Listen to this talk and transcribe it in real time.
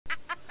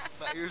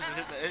My ears are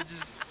hitting the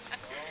edges.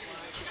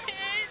 Shit.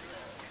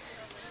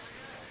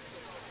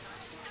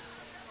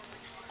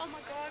 Oh my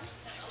god.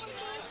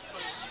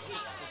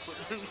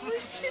 Holy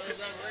shit.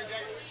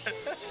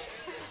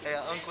 Hey, I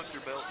unclipped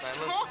your belt,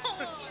 Madelyn.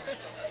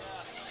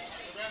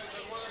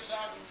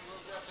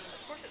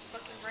 Of course it's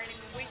fucking raining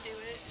when we do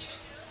it.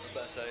 I was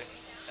about to say,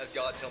 as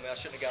God told me I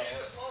shouldn't have got on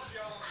it.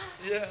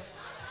 Yeah.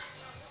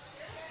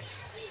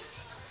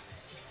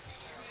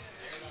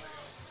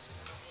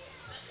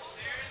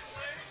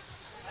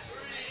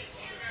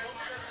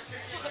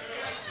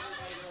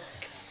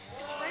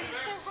 It's raining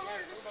so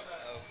hard. Oh,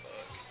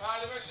 fuck.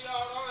 Alright, let me see y'all.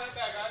 Hold on, head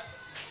back, guys.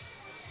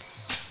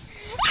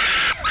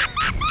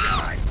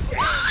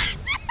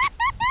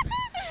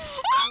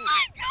 Oh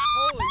my god!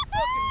 Holy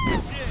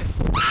fucking shit!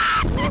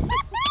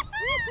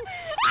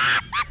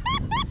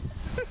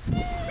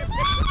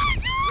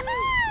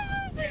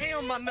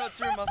 Damn, my nuts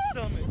are in my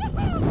stomach.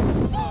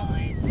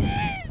 Holy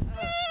shit!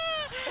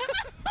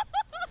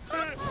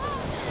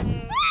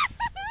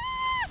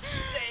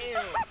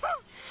 Damn!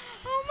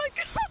 Oh my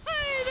god!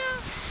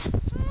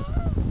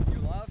 You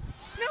alive?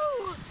 No!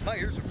 My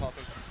ears are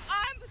popping.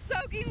 I'm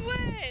soaking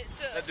wet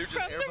That dude just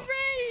from the airball-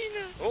 rain!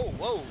 Oh,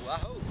 whoa, I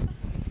hope.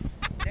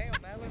 Damn,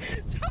 Madelyn.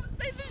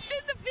 Don't say this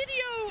shit in the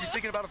video! You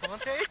thinking about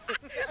Avante?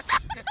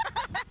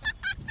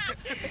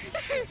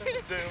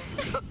 Damn.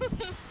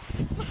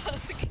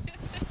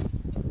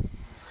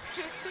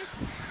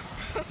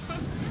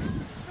 Fuck.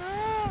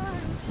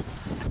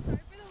 I'm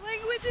sorry for the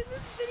language in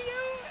this video.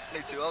 Me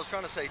too. I was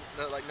trying to say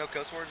like no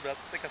cuss words, but I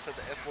think I said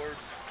the F word,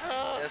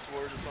 S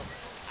word, or something.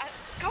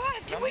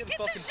 God, can I'm we getting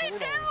get this fucking shit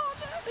pulled on.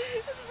 down?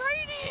 It's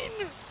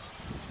raining.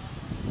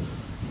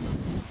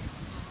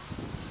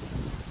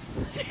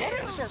 Why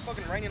did it start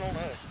fucking raining on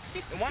us?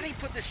 And why did he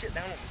put this shit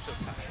down on me so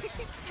tight?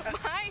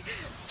 My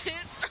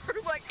tits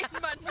are like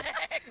in my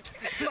neck.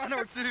 Mine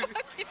are too.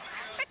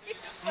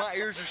 My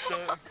ears are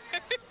stuck.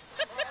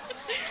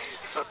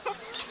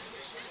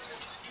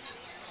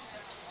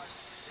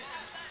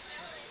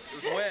 It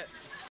was wet.